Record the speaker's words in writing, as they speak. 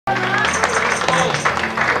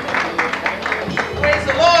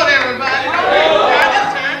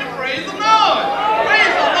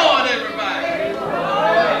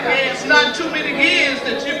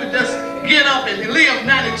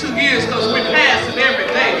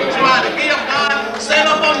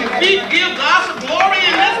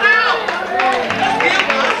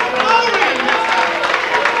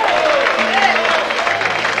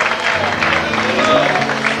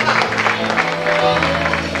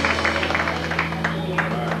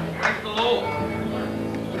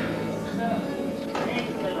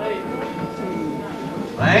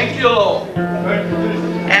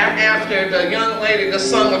the young lady that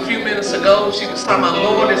sung a few minutes ago, she was talking about,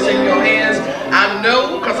 Lord, it's in your hands. I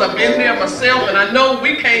know, because I've been there myself, and I know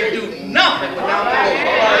we can't do nothing without the Lord.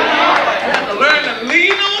 You have to learn to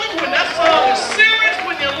lean on Him. When that song is serious,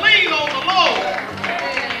 when you lean on the Lord.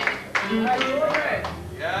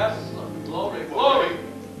 Yes, glory, glory.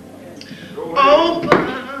 Open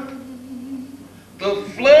the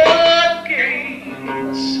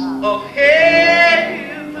floodgates of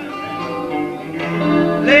heaven.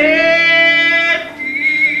 Let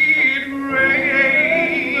it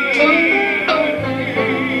rain.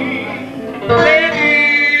 Let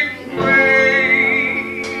it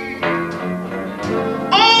rain.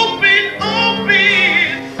 Open,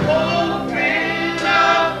 open, open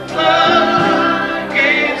the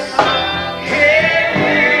floodgates of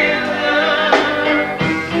heaven.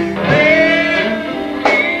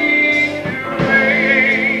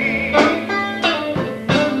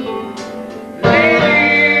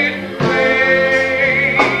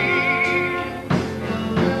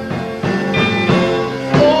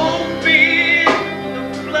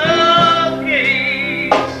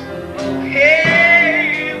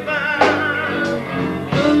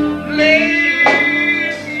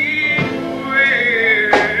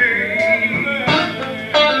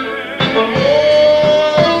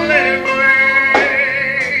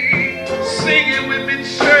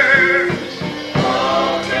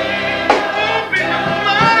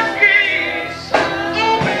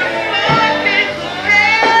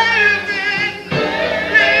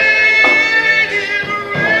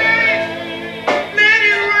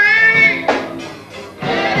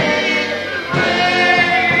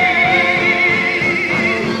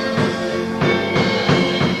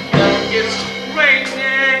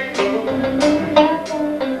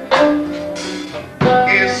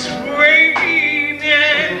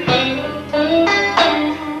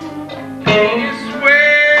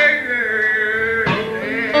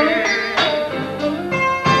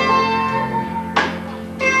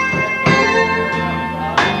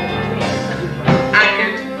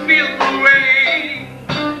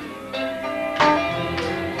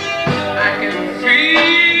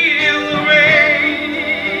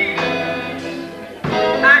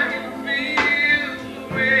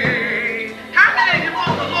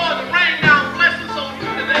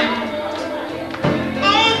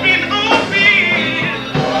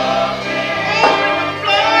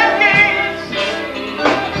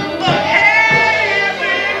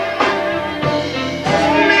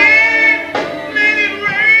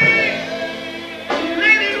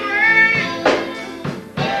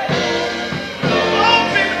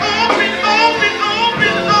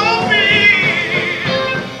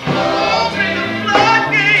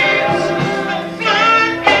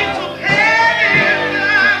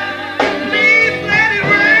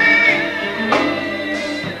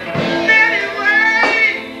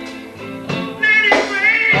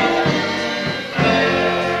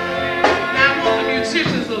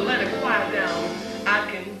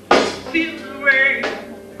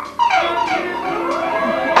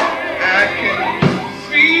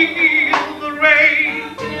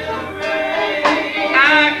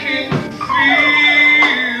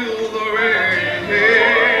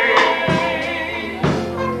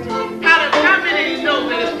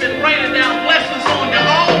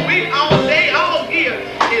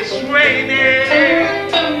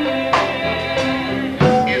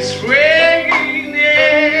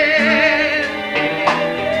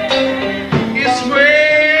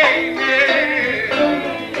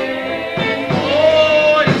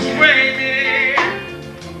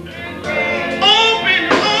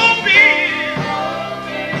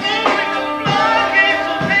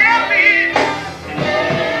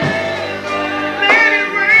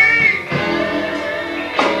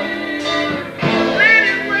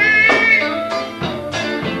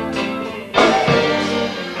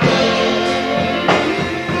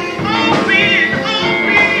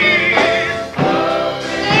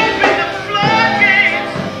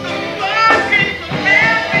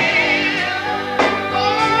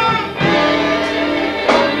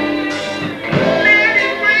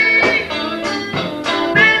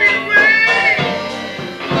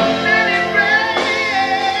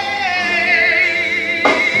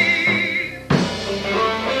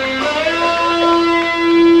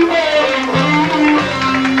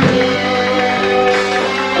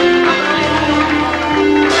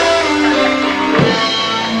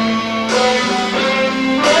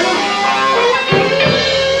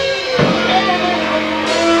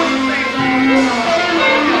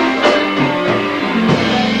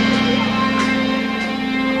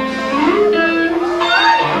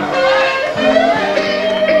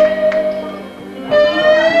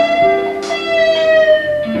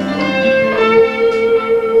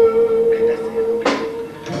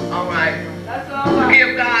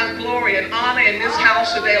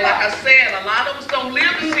 today. Like I said, a lot of us don't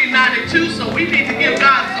live to see 92, so we need to give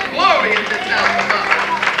God some glory in this house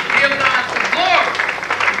tonight. Give God some glory.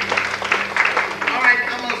 All right,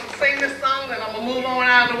 I'm going to sing this song and I'm going to move on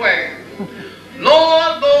out of the way.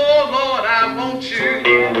 Lord, Lord, Lord, I want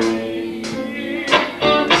you.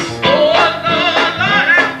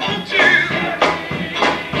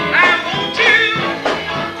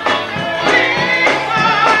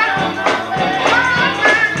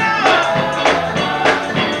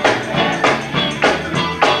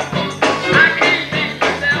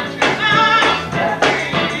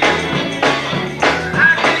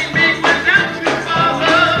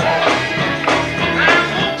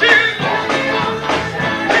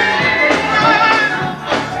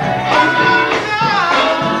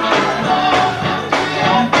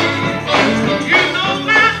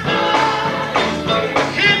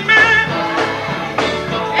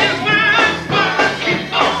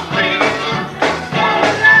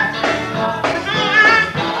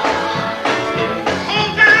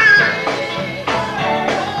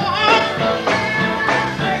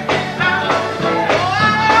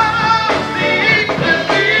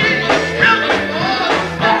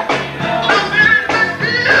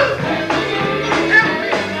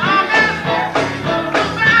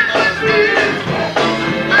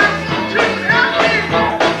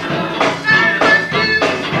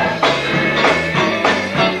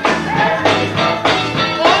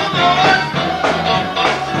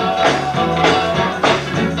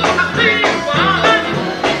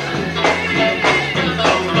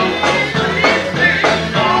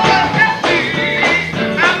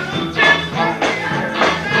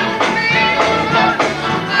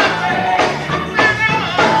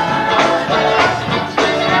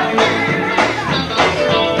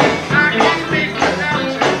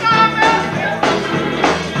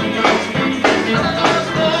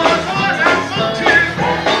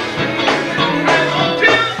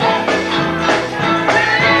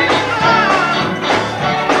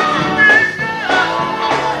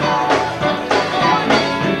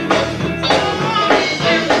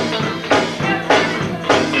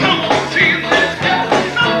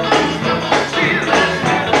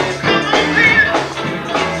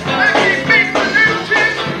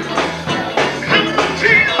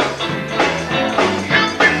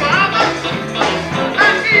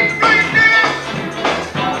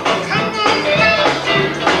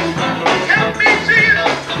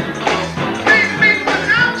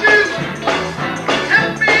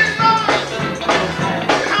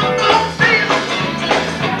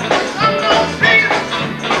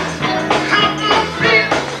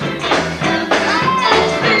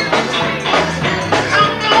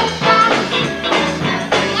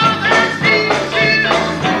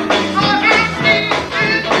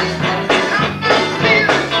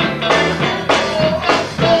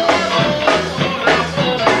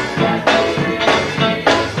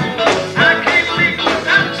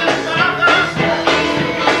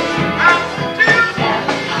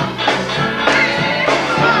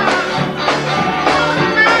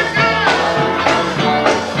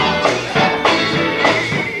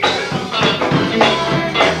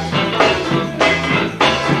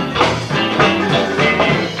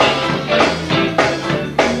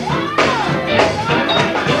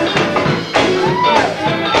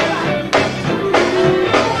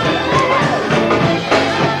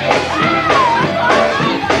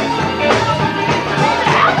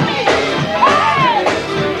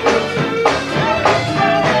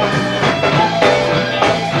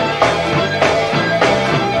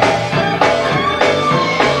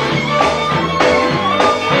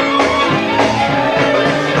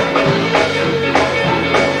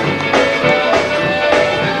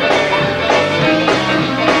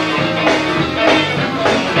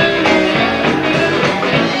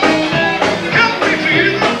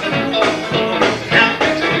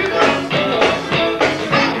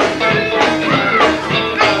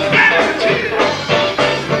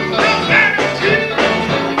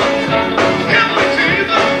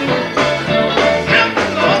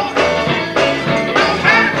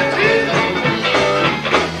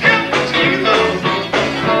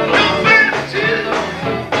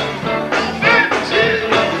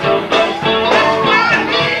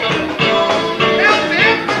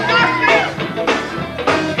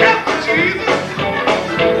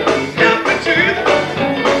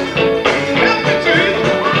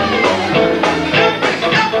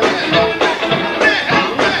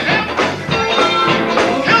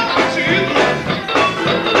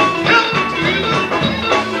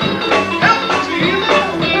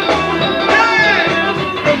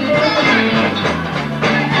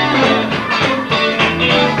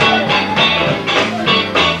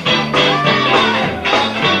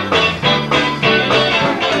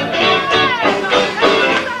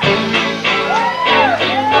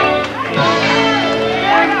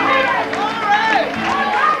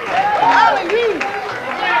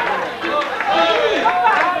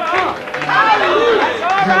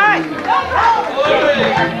 All right.